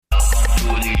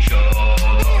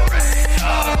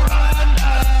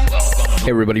Hey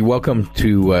everybody, welcome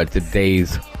to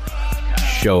today's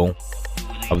show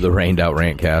of the Rained Out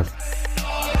Rantcast.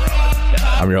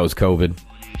 I'm your host, COVID.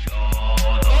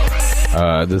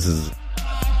 This is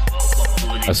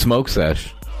a smoke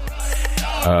sesh.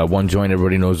 One joint,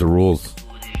 everybody knows the rules.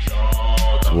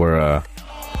 It's where I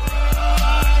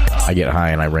get high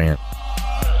and I rant.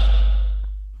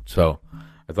 So,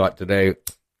 I thought today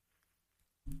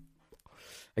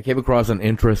I came across an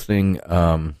interesting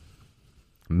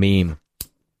meme.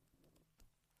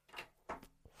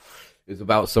 It's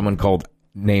about someone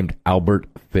named Albert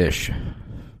Fish.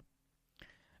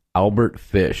 Albert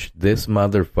Fish, this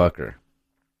motherfucker.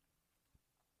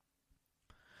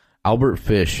 Albert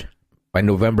Fish, by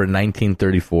November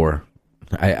 1934.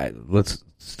 Let's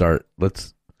start.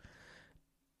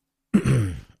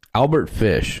 Albert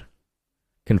Fish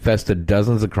confessed to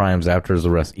dozens of crimes after his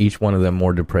arrest, each one of them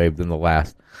more depraved than the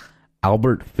last.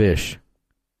 Albert Fish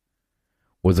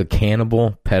was a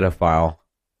cannibal, pedophile,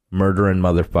 murdering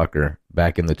motherfucker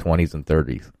back in the 20s and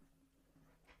 30s.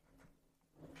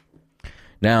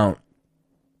 Now,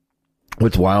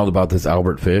 what's wild about this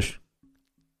Albert Fish?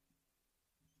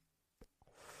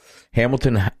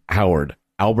 Hamilton Howard,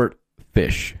 Albert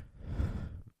Fish.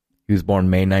 He was born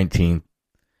May 19,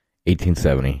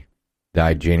 1870.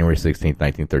 Died January 16,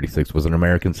 1936. Was an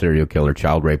American serial killer,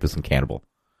 child rapist, and cannibal.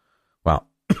 Wow.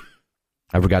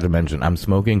 I forgot to mention, I'm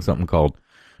smoking something called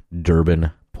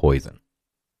Durban Poison.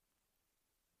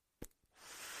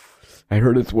 I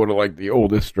heard it's one of like the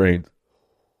oldest strains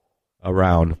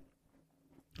around.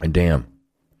 And damn,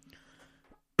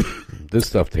 this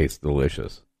stuff tastes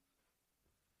delicious.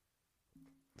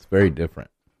 It's very different.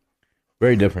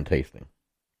 Very different tasting.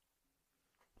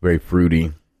 Very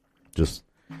fruity. Just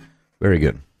very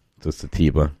good. It's a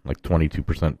sativa, like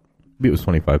 22%. Maybe it was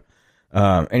 25.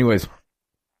 Anyways,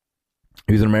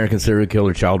 he was an American serial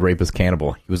killer, child rapist,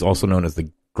 cannibal. He was also known as the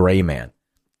Gray Man.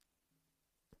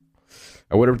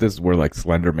 I wonder if this is where like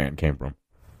Slender Man came from.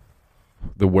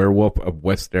 The werewolf of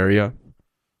Westeria.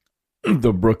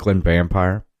 The Brooklyn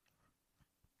vampire.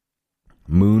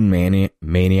 Moon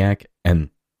Maniac.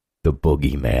 And the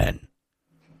Boogeyman.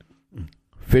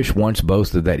 Fish once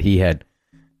boasted that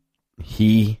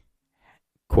he,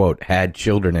 quote, had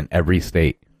children in every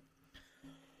state.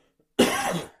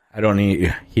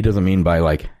 He doesn't mean by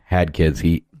like had kids.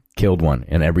 He killed one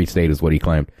in every state is what he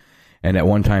claimed. And at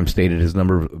one time stated his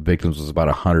number of victims was about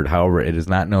 100. However, it is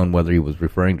not known whether he was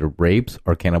referring to rapes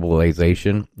or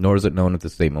cannibalization, nor is it known if the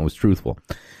statement was truthful.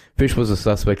 Fish was a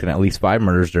suspect in at least 5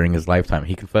 murders during his lifetime.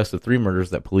 He confessed to 3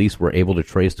 murders that police were able to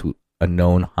trace to a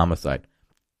known homicide.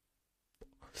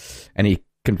 And he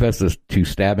confessed to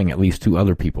stabbing at least 2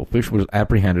 other people. Fish was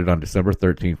apprehended on December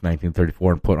 13th,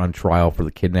 1934, and put on trial for the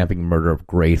kidnapping and murder of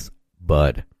Grace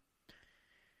Budd.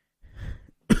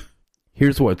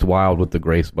 Here's what's wild with the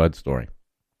Grace Budd story.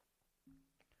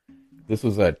 This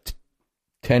was a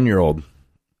 10-year-old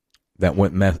that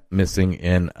went missing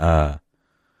in,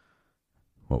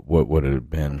 what would it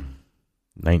have been?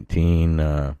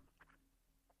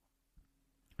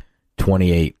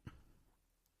 1928.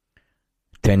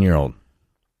 10-year-old.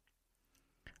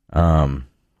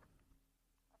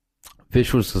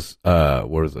 Fish was,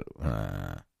 where is it?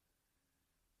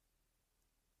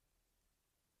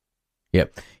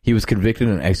 Yep. He was convicted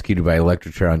and executed by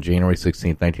electric chair on January 16,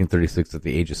 1936 at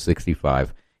the age of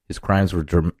 65. His crimes were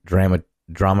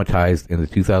dramatized in the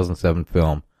 2007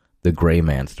 film The Gray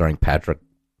Man, starring Patrick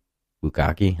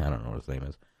Lukaku. I don't know what his name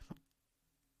is.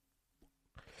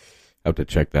 I have to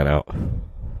check that out.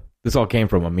 This all came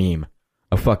from a meme.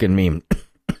 A fucking meme.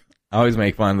 I always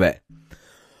make fun of that.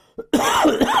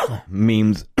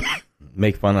 Memes.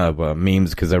 Make fun of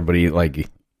memes because everybody like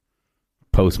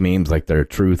post memes like they're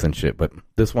truth and shit, but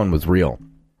this one was real.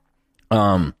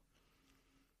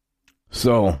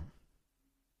 So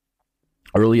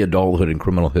early adulthood and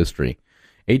criminal history.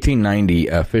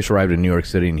 1890, Fish arrived in New York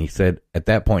City, and he said at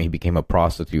that point he became a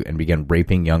prostitute and began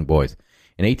raping young boys.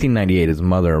 In 1898, his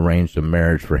mother arranged a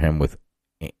marriage for him with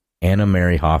Anna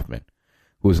Mary Hoffman,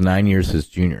 who was 9 years his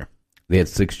junior. They had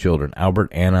 6 children: Albert,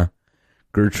 Anna,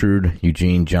 Gertrude,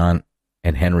 Eugene, John,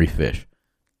 and Henry Fish.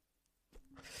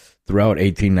 Throughout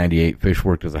 1898, Fish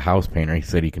worked as a house painter. He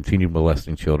said he continued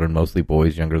molesting children, mostly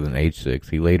boys younger than age 6.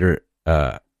 He later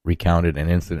recounted an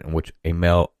incident in which a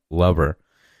male lover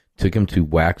took him to a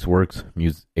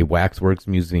waxworks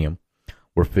museum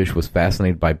where Fish was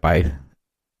fascinated by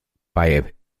a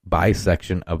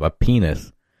bisection of a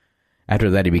penis. After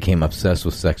that, he became obsessed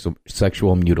with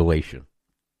sexual mutilation.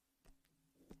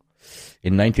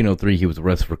 In 1903, he was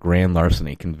arrested for grand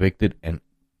larceny, convicted, and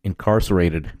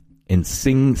incarcerated in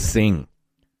Sing Sing.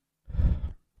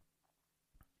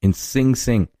 In Sing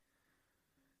Sing.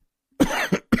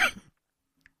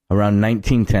 Around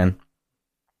 1910,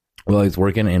 while he's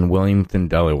working in Wilmington,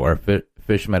 Delaware,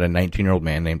 Fish met a 19-year-old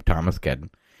man named Thomas Kedden.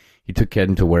 He took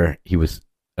Kedden to where he was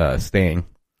staying,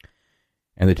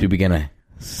 and the two began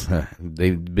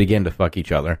to fuck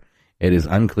each other. It is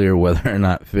unclear whether or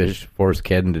not Fish forced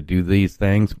Kedden to do these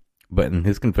things, but in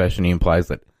his confession, he implies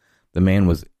that the man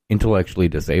was intellectually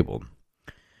disabled.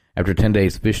 After 10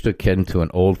 days, Fish took Kedden to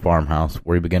an old farmhouse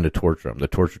where he began to torture him. The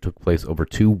torture took place over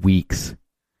 2 weeks.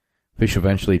 Fish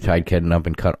eventually tied Kedden up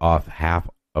and cut off half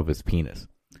of his penis.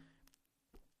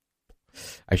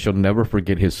 I shall never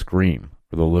forget his scream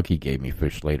or the look he gave me,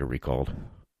 Fish later recalled.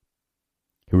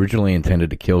 He originally intended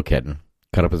to kill Kedden,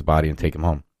 cut up his body, and take him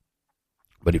home.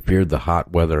 But he feared the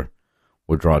hot weather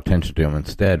would draw attention to him.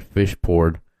 Instead, Fish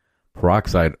poured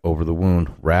peroxide over the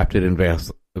wound, wrapped it in a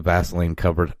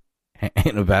Vaseline-covered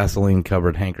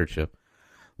handkerchief,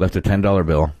 left a $10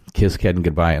 bill, kissed Kedden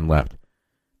goodbye, and left.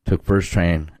 Took the first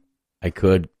train I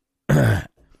could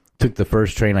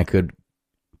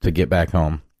to get back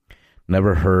home.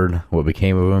 Never heard what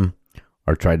became of him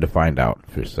or tried to find out,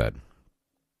 Fish said.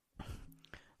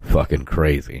 Fucking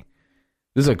crazy.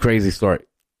 This is a crazy story.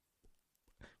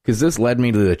 Because this led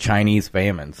me to the Chinese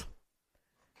famines,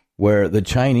 where the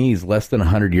Chinese less than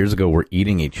 100 years ago were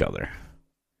eating each other.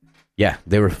 Yeah,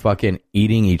 they were fucking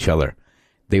eating each other.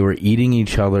 They were eating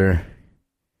each other,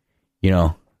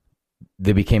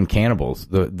 they became cannibals.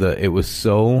 The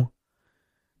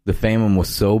famine was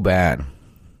so bad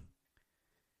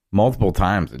multiple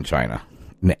times in China,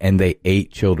 and they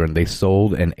ate children. They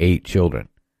sold and ate children.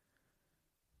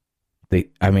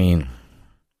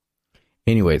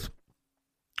 Anyways,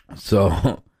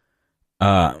 so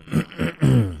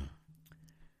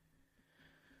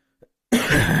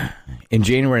in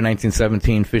January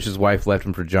 1917, Fish's wife left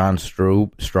him for John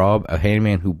Straub, a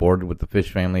handyman who boarded with the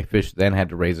Fish family. Fish then had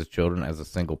to raise his children as a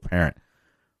single parent.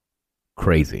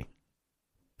 Crazy.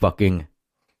 Fucking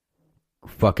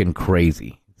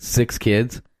crazy. 6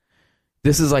 kids.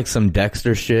 This is like some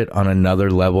Dexter shit on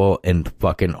another level and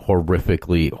fucking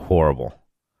horrifically horrible.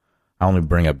 I only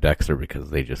bring up Dexter because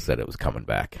they just said it was coming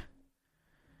back.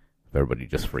 Everybody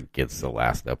just forgets the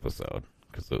last episode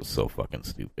because it was so fucking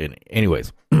stupid.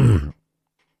 Anyways, it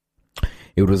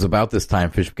was about this time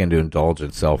Fish began to indulge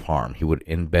in self-harm. He would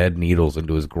embed needles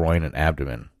into his groin and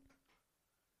abdomen.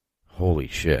 Holy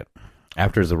shit.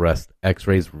 After his arrest,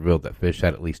 x-rays revealed that Fish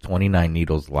had at least 29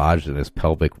 needles lodged in his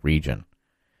pelvic region.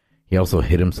 He also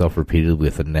hit himself repeatedly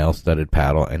with a nail-studded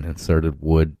paddle and inserted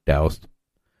wood doused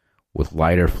with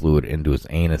lighter fluid into his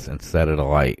anus and set it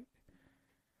alight.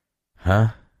 Huh?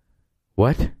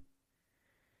 What?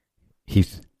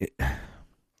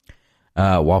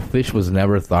 While Fish was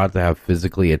never thought to have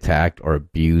physically attacked or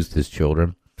abused his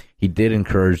children, he did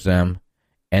encourage them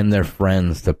and their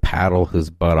friends to paddle his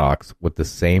buttocks with the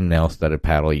same nail-studded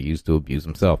paddle he used to abuse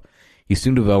himself. He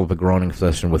soon developed a growing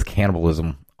obsession with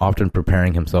cannibalism, often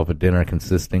preparing himself a dinner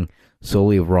consisting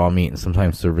solely of raw meat and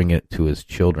sometimes serving it to his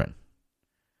children.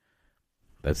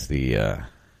 That's the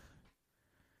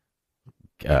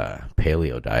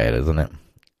paleo diet, isn't it?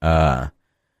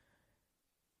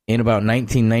 In about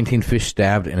 1919, Fish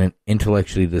stabbed an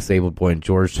intellectually disabled boy in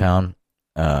Georgetown.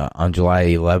 On July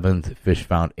 11th, Fish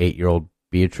found 8-year-old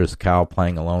Beatrice Cow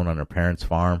playing alone on her parents'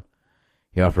 farm.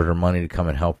 He offered her money to come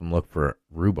and help him look for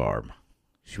rhubarb.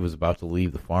 She was about to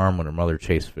leave the farm when her mother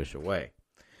chased Fish away.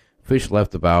 Fish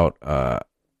left but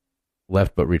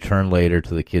returned later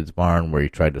to the kid's barn where he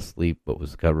tried to sleep but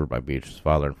was discovered by Beatrice's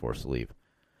father and forced to leave.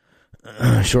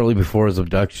 Shortly before his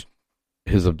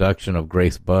abduction of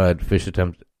Grace Budd, Fish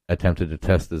attempted to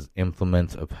test his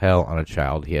implements of hell on a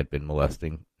child he had been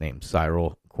molesting named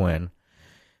Cyril Quinn.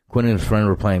 Quinn and his friend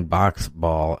were playing box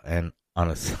ball and on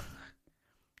a... I'm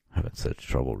having such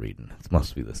trouble reading. It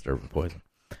must be the disturbing poison.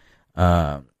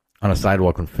 On a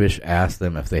sidewalk when Fish asked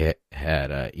them if they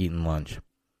had eaten lunch.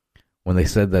 When they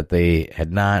said that they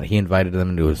had not, he invited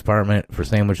them into his apartment for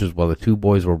sandwiches. While the two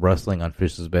boys were wrestling on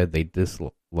Fish's bed, they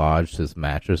dislodged his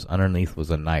mattress. Underneath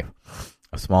was a knife,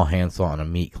 a small handsaw, and a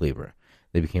meat cleaver.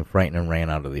 They became frightened and ran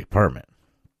out of the apartment.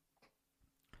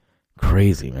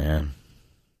 Crazy, man.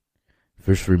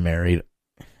 Fish remarried.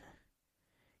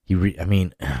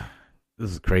 This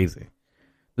is crazy.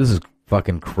 This is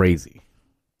fucking crazy.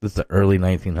 This is the early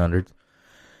 1900s.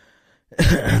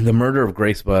 The murder of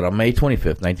Grace Budd. On May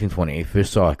 25th, 1928, Fish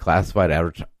saw a classified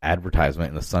advertisement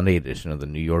in the Sunday edition of the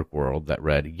New York World that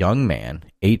read, "Young man,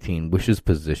 18, wishes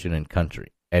position in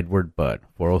country. Edward Budd,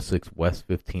 406 West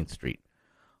 15th Street."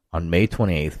 On May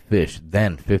 28th, Fish,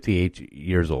 then 58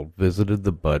 years old, visited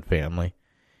the Budd family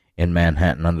in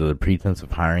Manhattan under the pretense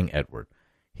of hiring Edward.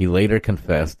 He later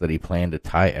confessed that he planned to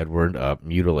tie Edward up,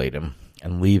 mutilate him,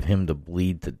 and leave him to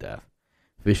bleed to death.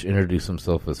 Fish introduced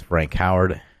himself as Frank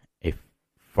Howard, a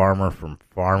farmer from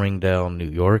Farmingdale, New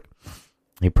York.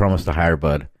 He promised to hire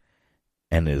Bud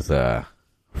and his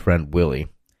friend Willie,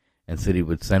 and said he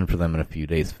would send for them in a few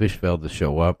days. Fish failed to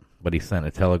show up, but he sent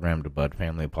a telegram to Bud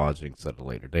family apologizing and set a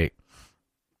later date.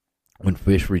 When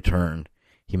Fish returned,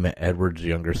 he met Edward's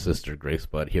younger sister, Grace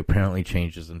Budd. He apparently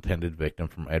changed his intended victim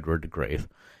from Edward to Grace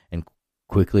and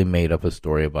quickly made up a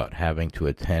story about having to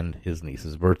attend his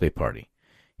niece's birthday party.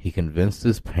 He convinced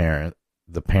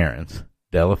the parents,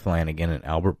 Della Flanagan and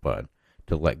Albert Budd,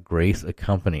 to let Grace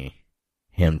accompany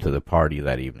him to the party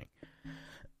that evening.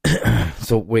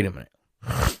 So, wait a minute.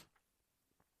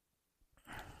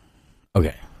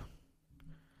 Okay.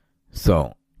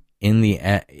 So, in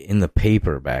the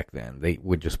paper back then, they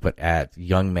would just put ads,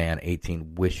 young man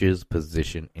 18 wishes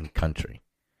position in country.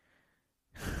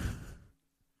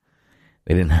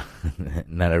 They didn't have,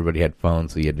 not everybody had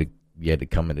phones, so you had to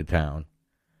come into town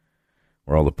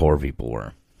where all the poor people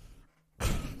were.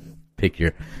 Pick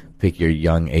your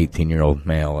young 18-year-old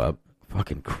male up.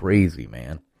 Fucking crazy,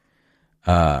 man.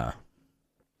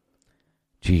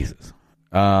 Jesus.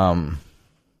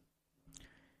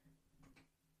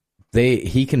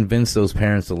 He convinced those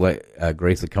parents to let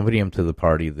Grace accompany him to the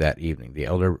party that evening. The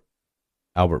elder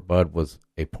Albert Budd was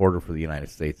a porter for the United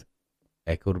States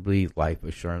Equitable Life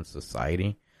Assurance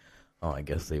Society. Oh, I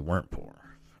guess they weren't poor.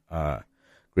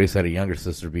 Grace had a younger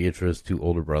sister, Beatrice, two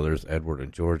older brothers, Edward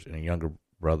and George, and a younger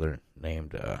brother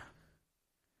named,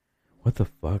 what the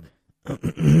fuck?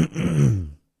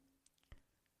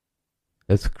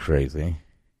 That's crazy.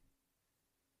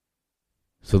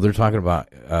 So they're talking about,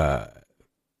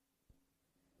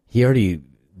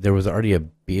 there was already a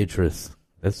Beatrice.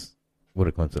 That's what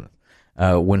a coincidence.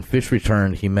 When Fish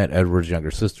returned, he met Edward's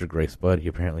younger sister, Grace Budd. He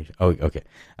apparently,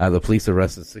 the police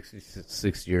arrested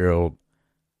 66-year-old.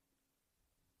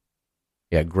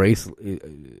 Yeah, Grace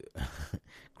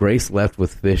left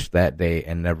with Fish that day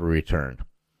and never returned.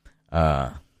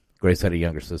 Grace had a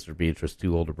younger sister, Beatrice,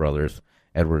 two older brothers,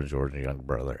 Edward and George, and a younger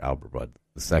brother, Albert Budd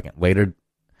II. Later,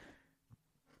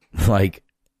 like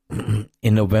in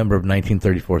November of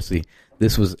 1934, see,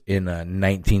 this was in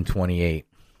 1928.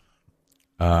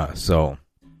 So,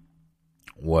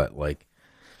 what, like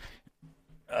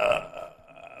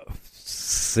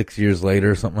 6 years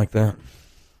later, something like that?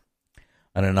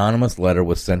 An anonymous letter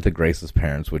was sent to Grace's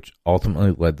parents, which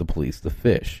ultimately led the police to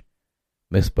Fish.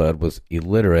 Miss Budd was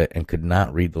illiterate and could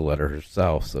not read the letter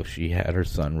herself, so she had her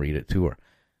son read it to her.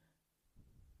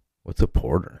 What's a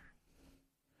porter?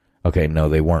 Okay, no,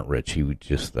 they weren't rich. He would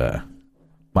just,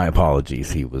 my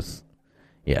apologies. He was,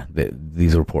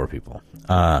 these were poor people.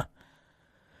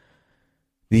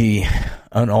 The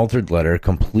unaltered letter,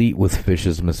 complete with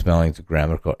Fish's misspellings and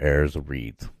grammatical errors,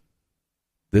 reads,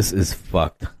 "This is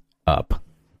fucked up.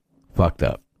 Fucked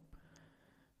up.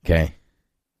 Okay?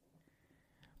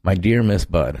 My dear Miss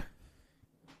Budd,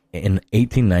 in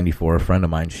 1894, a friend of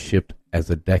mine shipped as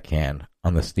a deckhand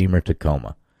on the steamer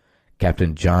Tacoma,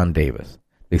 Captain John Davis.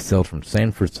 They sailed from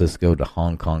San Francisco to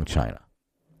Hong Kong, China.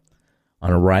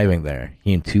 On arriving there,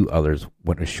 he and two others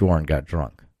went ashore and got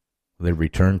drunk. When they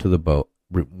returned,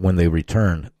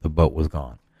 the boat was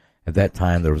gone. At that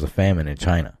time, there was a famine in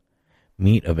China.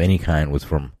 Meat of any kind was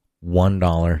from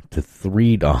 $1 to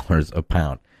 $3 a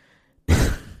pound.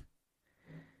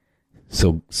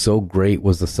 So great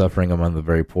was the suffering among the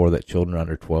very poor that children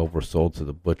under 12 were sold to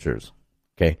the butchers.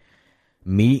 Okay,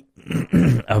 meat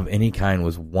of any kind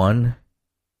was $1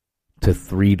 to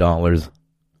 $3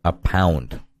 a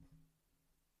pound,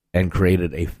 and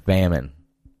created a famine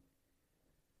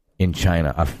in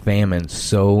China. A famine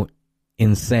so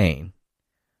insane.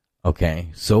 Okay,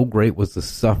 so great was the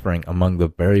suffering among the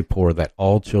very poor that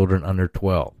all children under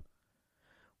 12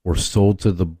 were sold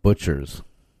to the butchers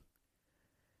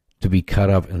to be cut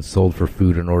up and sold for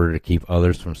food in order to keep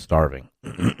others from starving.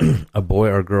 A boy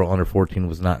or girl under 14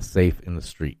 was not safe in the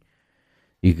street.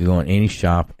 You could go in any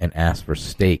shop and ask for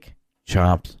steak,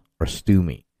 chops, or stew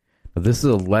meat. But this is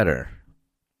a letter,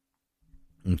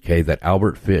 okay, that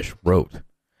Albert Fish wrote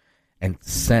and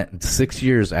sent 6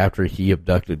 years after he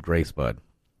abducted Grace Budd.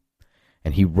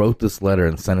 And he wrote this letter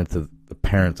and sent it to the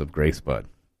parents of Grace Budd.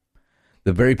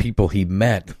 The very people he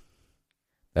met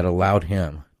that allowed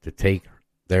him to take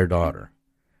their daughter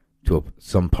to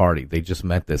some party. They just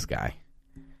met this guy.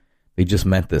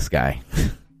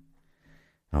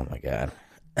 Oh, my God.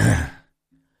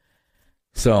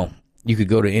 So, you could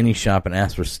go to any shop and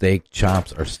ask for steak,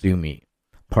 chops, or stew meat.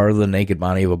 Part of the naked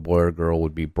body of a boy or girl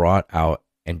would be brought out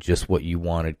and just what you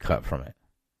wanted cut from it.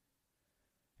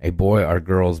 A boy or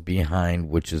girl's behind,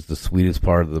 which is the sweetest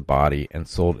part of the body, and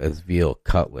sold as veal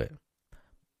cutlet.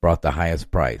 brought the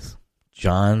highest price.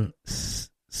 John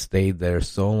stayed there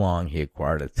so long he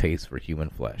acquired a taste for human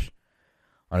flesh.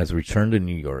 On his return to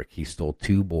New York, he stole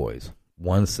 2 boys,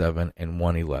 one 7 and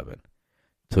one 11,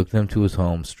 took them to his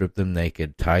home, stripped them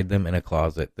naked, tied them in a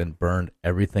closet, then burned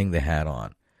everything they had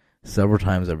on. Several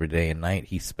times every day and night,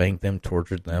 he spanked them,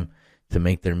 tortured them to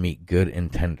make their meat good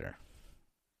and tender.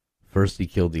 First, he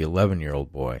killed the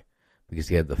 11-year-old boy because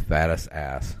he had the fattest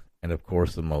ass and, of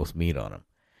course, the most meat on him.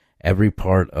 Every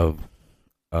part of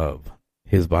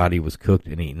his body was cooked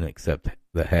and eaten except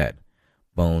the head,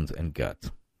 bones, and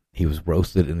guts. He was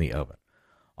roasted in the oven.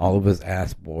 All of his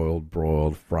ass boiled,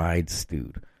 broiled, fried,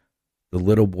 stewed. The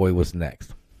little boy was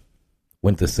next.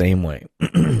 Went the same way.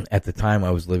 At the time,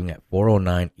 I was living at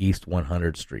 409 East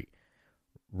 100th Street,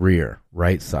 rear,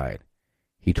 right side.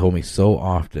 He told me so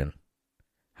often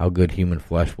how good human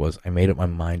flesh was, I made up my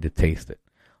mind to taste it.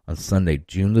 On Sunday,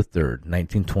 June the 3rd,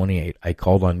 1928, I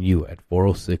called on you at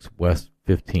 406 West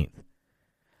 15th.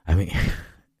 I mean,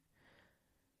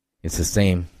 it's the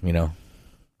same,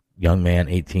 Young man,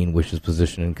 18, wishes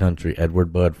position in country.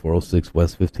 Edward Budd, 406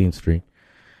 West 15th Street.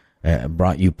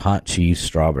 Brought you pot, cheese,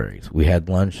 strawberries. We had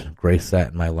lunch. Grace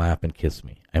sat in my lap and kissed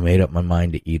me. I made up my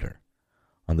mind to eat her.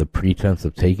 On the pretense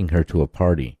of taking her to a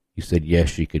party, you said yes,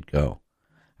 she could go.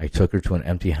 I took her to an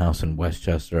empty house in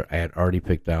Westchester I had already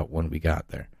picked out when we got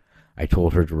there. I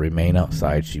told her to remain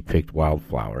outside. She picked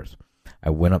wildflowers. I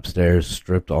went upstairs,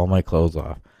 stripped all my clothes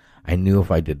off. I knew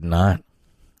if I did not,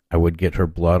 I would get her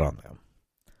blood on them.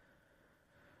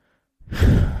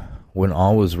 When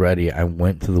all was ready, I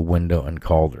went to the window and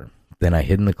called her. Then I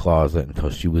hid in the closet until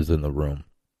she was in the room.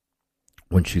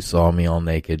 When she saw me all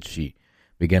naked, she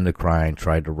began to cry and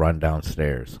tried to run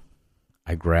downstairs.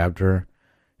 I grabbed her.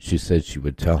 She said she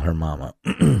would tell her mama.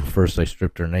 First, I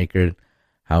stripped her naked.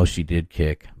 How she did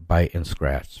kick, bite, and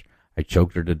scratch. I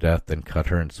choked her to death, then cut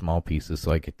her in small pieces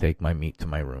so I could take my meat to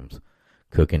my rooms,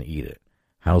 cook and eat it.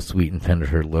 How sweet and tender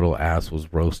her little ass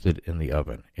was roasted in the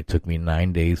oven. It took me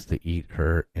 9 days to eat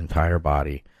her entire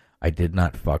body. I did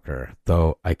not fuck her,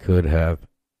 though I could have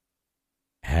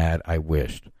had I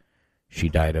wished. She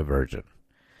died a virgin.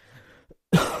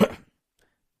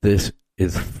 This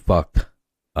is fucked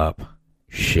up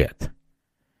shit.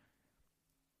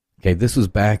 Okay, this was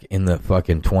back in the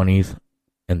fucking 20s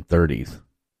and 30s.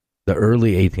 The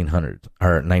early 1800s,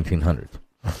 or 1900s.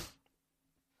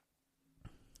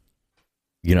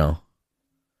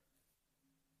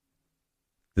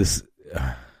 This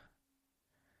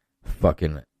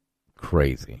fucking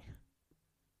crazy.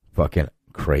 Fucking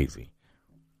crazy.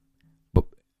 But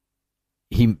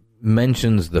he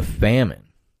mentions the famine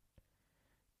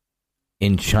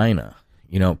in China.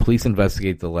 Police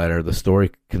investigate the letter. The story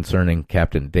concerning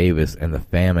Captain Davis and the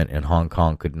famine in Hong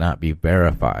Kong could not be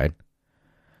verified.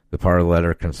 The part of the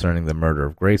letter concerning the murder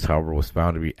of Grace, however, was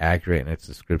found to be accurate in its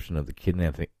description of the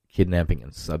kidnapping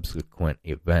and subsequent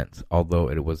events, although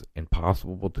it was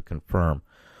impossible to confirm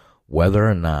whether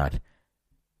or not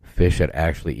Fish had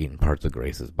actually eaten parts of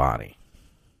Grace's body.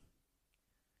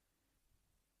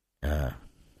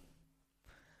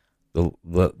 The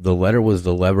letter was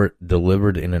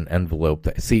delivered in an envelope.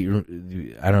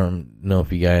 I don't know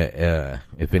if you guys,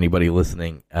 if anybody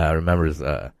listening remembers,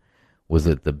 was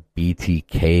it the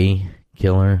BTK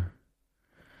killer?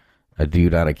 A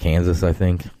dude out of Kansas, I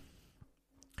think.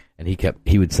 And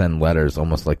he would send letters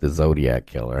almost like the Zodiac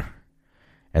killer.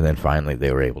 And then finally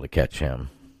they were able to catch him.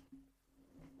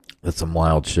 That's some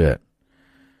wild shit.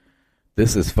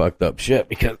 This is fucked up shit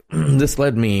because this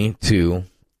led me to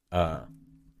the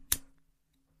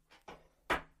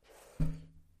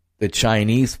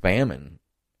Chinese famine.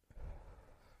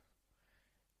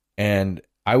 And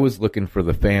I was looking for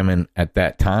the famine at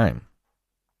that time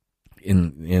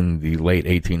in the late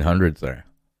 1800s there.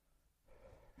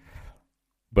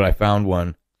 But I found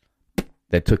one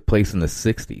that took place in the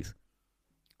 60s.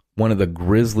 One of the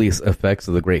grisliest effects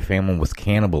of the Great Famine was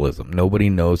cannibalism. Nobody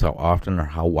knows how often or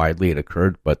how widely it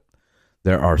occurred, but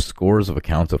there are scores of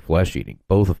accounts of flesh eating,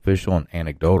 both official and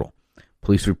anecdotal.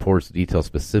 Police reports detail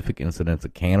specific incidents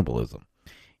of cannibalism.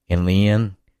 In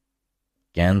Lian,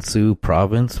 Gansu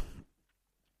province,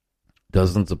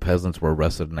 dozens of peasants were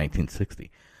arrested in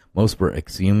 1960. Most were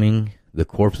exhuming the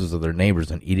corpses of their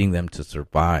neighbors and eating them to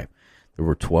survive. There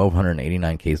were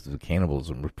 1,289 cases of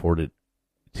cannibalism reported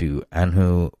to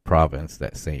Anhui province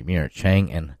that same year.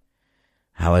 Chang and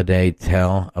Halliday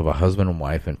tell of a husband and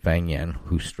wife in Fangyan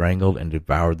who strangled and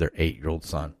devoured their 8-year-old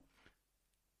son.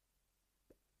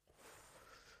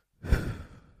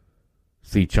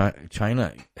 See,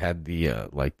 China had the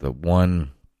the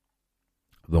one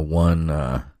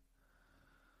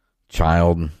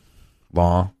child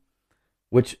law,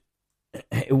 which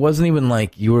it wasn't even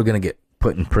like you were going to get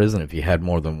put in prison if you had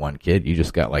more than one kid. You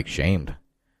just got like shamed.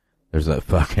 There's a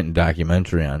fucking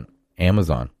documentary on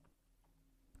Amazon.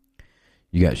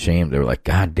 You got shamed. They were like,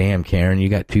 God damn, Karen, you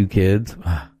got 2 kids?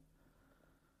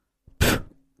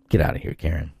 Get out of here,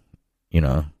 Karen. You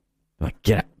know, like,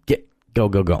 go.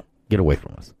 Get away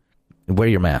from us. Wear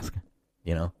your mask,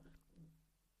 you know?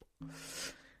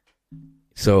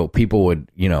 So people would,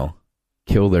 you know,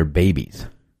 kill their babies.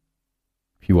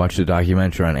 If you watch the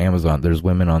documentary on Amazon, there's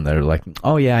women on there like,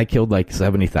 oh yeah, I killed like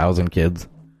 70,000 kids.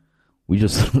 We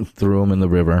just threw them in the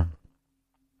river.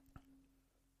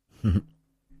 Threw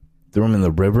them in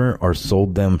the river or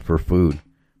sold them for food.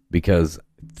 Because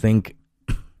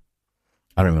I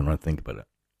don't even want to think about it.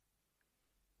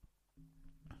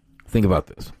 Think about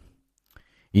this.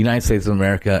 United States of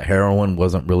America, heroin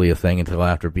wasn't really a thing until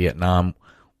after Vietnam,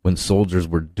 when soldiers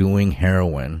were doing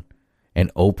heroin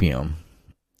and opium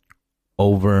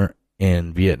over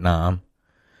in Vietnam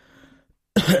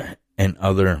and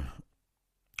other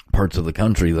parts of the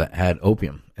country that had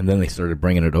opium. And then they started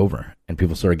bringing it over, and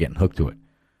people started getting hooked to it.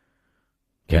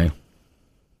 Okay?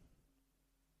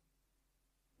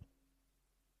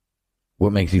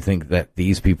 What makes you think that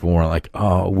these people were like,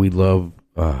 oh, we love...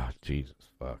 Oh, Jesus,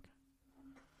 fuck.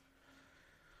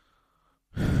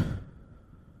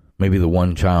 Maybe the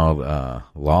one-child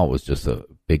law was just a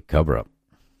big cover-up.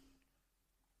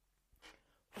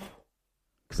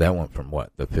 Because that went from,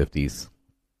 what, the 50s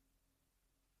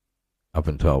up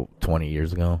until 20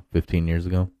 years ago, 15 years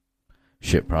ago?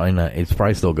 Shit, probably not. It's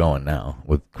probably still going now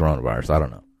with coronavirus. I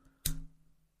don't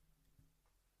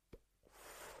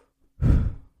know.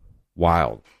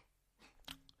 Wild.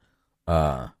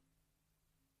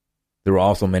 There were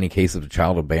also many cases of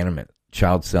child abandonment,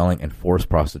 child selling, and forced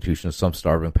prostitution. Some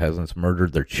starving peasants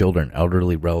murdered their children,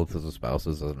 elderly relatives, and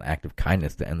spouses as an act of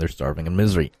kindness to end their starving and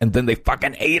misery. And then they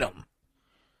fucking ate them.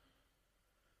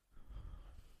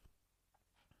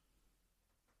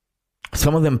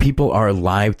 Some of them people are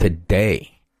alive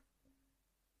today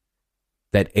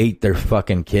that ate their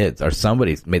fucking kids, or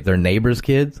somebody's, their neighbor's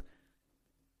kids.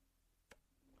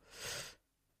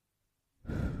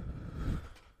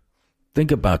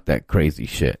 Think about that crazy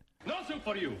shit. Nothing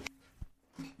for you.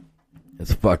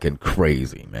 It's fucking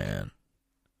crazy, man.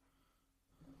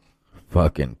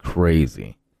 Fucking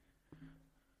crazy.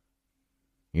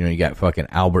 You know, you got fucking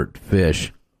Albert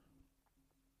Fish.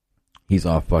 He's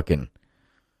all fucking...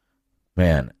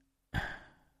 Man.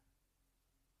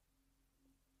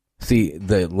 See,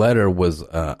 the letter was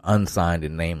unsigned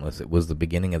and nameless. It was the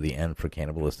beginning of the end for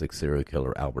cannibalistic serial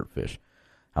killer Albert Fish.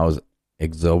 How his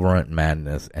exuberant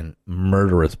madness and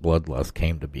murderous bloodlust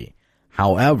came to be.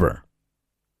 However,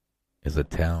 is a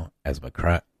tale as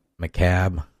macabre,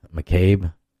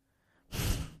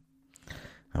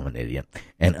 I'm an idiot,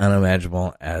 and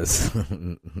unimaginable as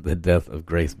the death of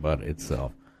Grace Budd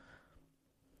itself.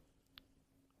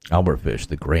 Albert Fish,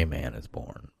 the Gray Man, is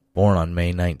born. Born on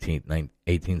May 19th,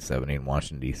 1870 in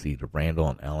Washington, D.C. to Randall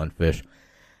and Ellen Fish.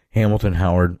 Hamilton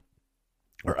Howard,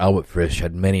 or Albert Fish,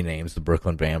 had many names: the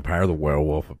Brooklyn Vampire, the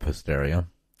Werewolf of Pisteria.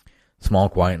 Small,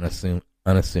 quiet, and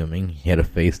unassuming, he had a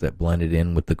face that blended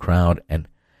in with the crowd and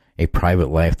a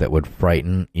private life that would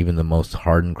frighten even the most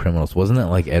hardened criminals. Wasn't that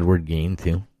like Edward Gein,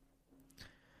 too?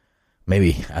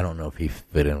 Maybe. I don't know if he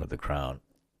fit in with the crowd.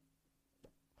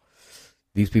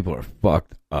 These people are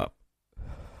fucked up.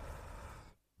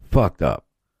 Fucked up.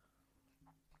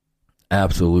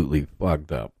 Absolutely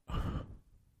fucked up.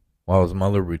 While his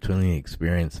mother routinely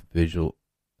experienced visual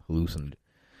hallucinations.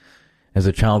 As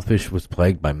a child, Fish was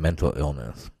plagued by mental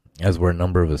illness, as were a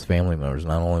number of his family members.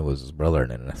 Not only was his brother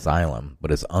in an asylum,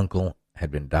 but his uncle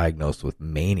had been diagnosed with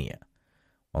mania,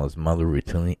 while his mother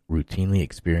routinely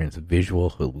experienced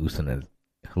visual hallucination.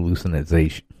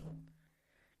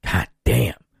 God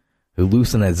damn.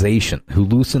 Hallucinations.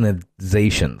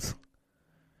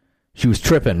 She was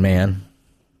tripping, man.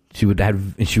 She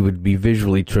would be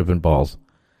visually tripping balls.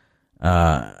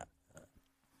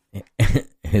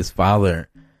 His father,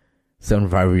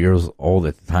 75 years old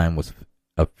at the time, was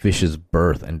of Fish's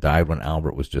birth and died when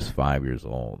Albert was just 5 years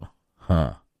old.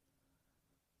 Huh.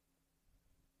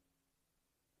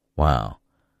 Wow.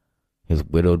 His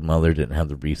widowed mother didn't have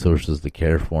the resources to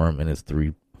care for him and his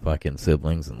 3 fucking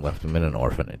siblings and left him in an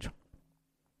orphanage.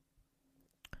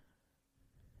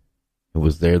 It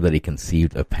was there that he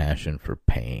conceived a passion for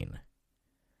pain.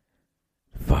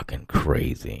 Fucking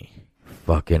crazy.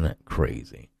 Fucking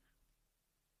crazy.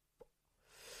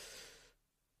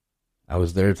 I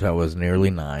was there till I was nearly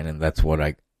 9, and that's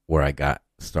where I got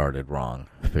started wrong,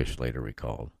 Fish later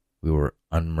recalled. We were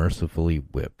unmercifully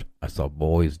whipped. I saw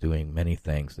boys doing many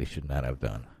things they should not have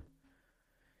done.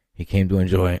 He came to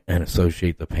enjoy and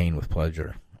associate the pain with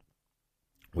pleasure,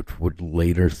 which would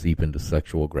later seep into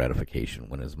sexual gratification.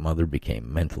 When his mother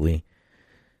became mentally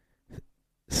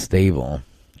stable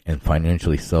and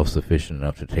financially self-sufficient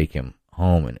enough to take him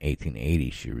home in 1880,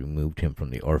 she removed him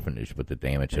from the orphanage, but the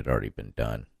damage had already been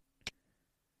done.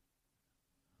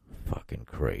 Fucking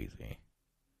crazy.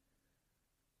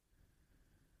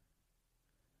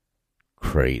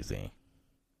 Crazy.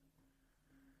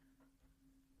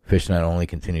 Fish not only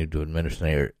continued to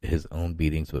administer his own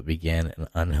beatings, but began an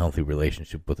unhealthy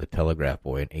relationship with a telegraph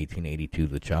boy. In 1882,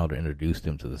 the child introduced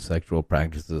him to the sexual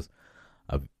practices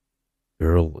of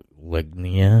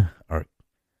urolagnia, or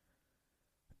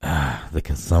the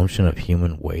consumption of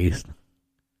human waste.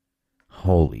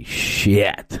 Holy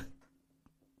shit.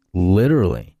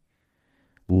 Literally,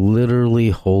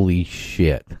 holy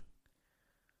shit.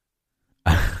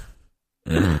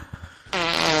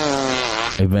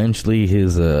 Eventually,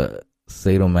 his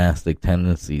sadomasochistic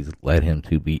tendencies led him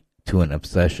to an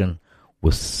obsession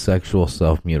with sexual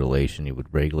self-mutilation. He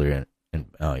would regularly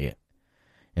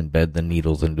embed the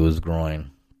needles into his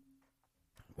groin.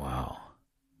 Wow.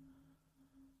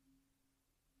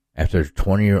 After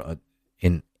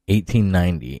in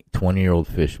 1890, 20-year-old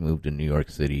Fish moved to New York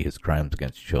City. His crimes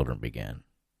against children began.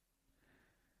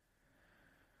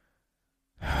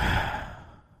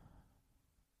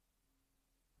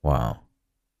 Wow.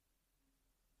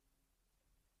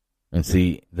 And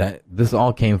see, that this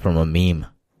all came from a meme.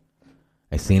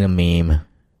 I seen a meme,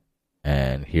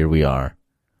 and here we are.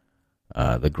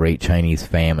 The Great Chinese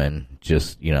Famine,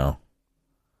 just,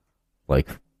 like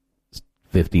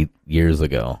 50 years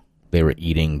ago. They were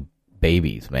eating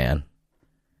babies, man.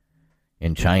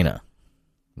 In China.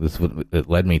 This is what it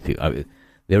led me to.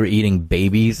 They were eating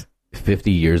babies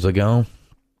 50 years ago.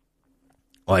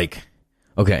 Like,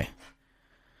 okay.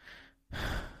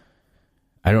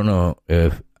 I don't know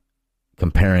if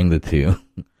comparing the two.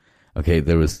 Okay,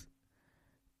 there was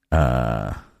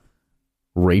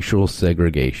racial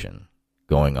segregation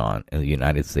going on in the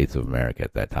United States of America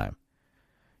at that time.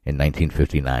 In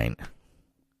 1959.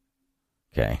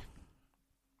 Okay.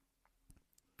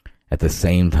 At the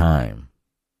same time,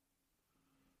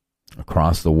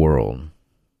 across the world,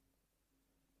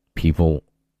 people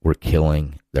were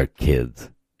killing their kids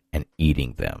and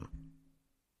eating them.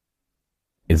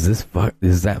 Is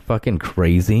that fucking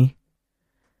crazy?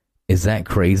 Is that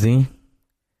crazy?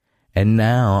 And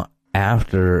now,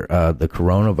 after the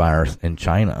coronavirus in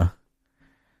China,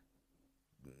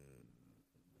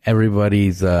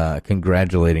 everybody's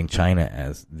congratulating China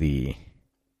as the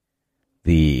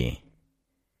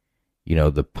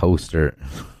poster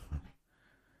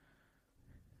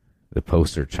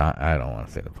child. I don't want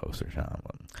to say the poster child,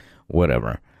 but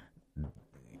whatever.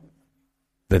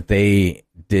 That they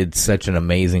did such an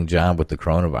amazing job with the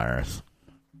coronavirus.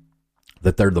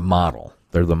 That they're the model.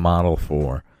 They're the model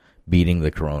for beating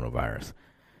the coronavirus.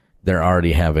 They're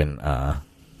already having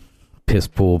piss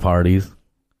pool parties.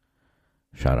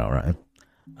 Shout out, Ryan.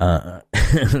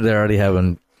 They're already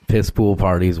having piss pool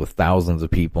parties with thousands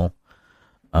of people.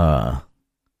 Running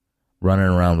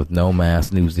around with no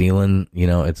mask. New Zealand,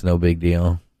 it's no big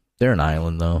deal. They're an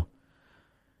island, though.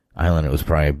 Island, it was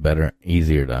probably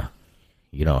easier to,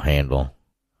 handle.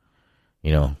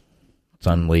 It's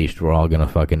unleashed. We're all gonna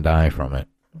fucking die from it.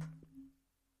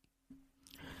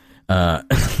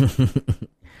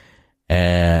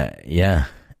 Yeah.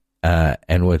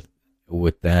 And with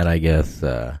that, I guess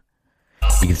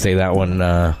you can say that one.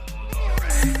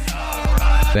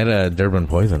 That Durban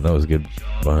Poison, that was good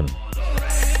fun.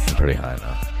 I'm pretty high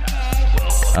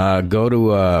now. Go to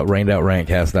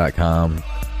rainoutRantcast.com.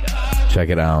 Check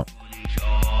it out.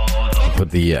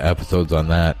 Put the episodes on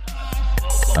that.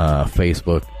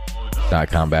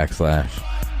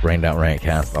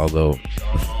 Facebook.com/RainedOutRantcast. Although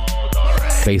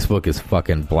Facebook is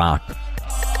fucking blocked.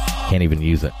 Can't even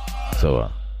use it. So,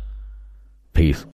 peace.